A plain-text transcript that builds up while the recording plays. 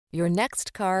Your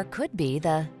next car could be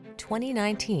the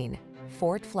 2019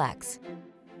 Ford Flex.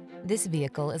 This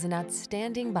vehicle is an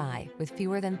outstanding buy with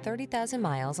fewer than 30,000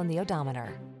 miles on the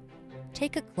odometer.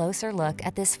 Take a closer look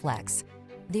at this Flex,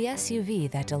 the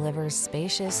SUV that delivers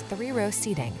spacious 3-row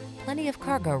seating, plenty of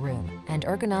cargo room, and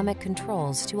ergonomic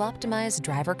controls to optimize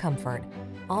driver comfort,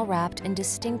 all wrapped in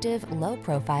distinctive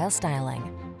low-profile styling.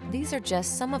 These are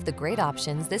just some of the great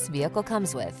options this vehicle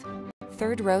comes with: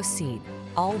 3rd-row seat,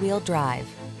 all-wheel drive,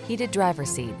 heated driver's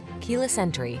seat, keyless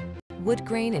entry, wood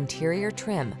grain interior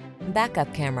trim,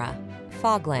 backup camera,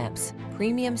 fog lamps,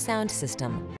 premium sound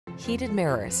system, heated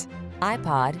mirrors,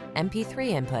 iPod, MP3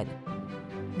 input.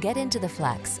 Get into the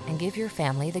Flex and give your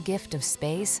family the gift of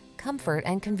space, comfort,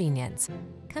 and convenience.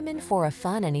 Come in for a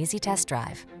fun and easy test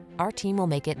drive. Our team will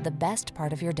make it the best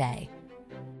part of your day.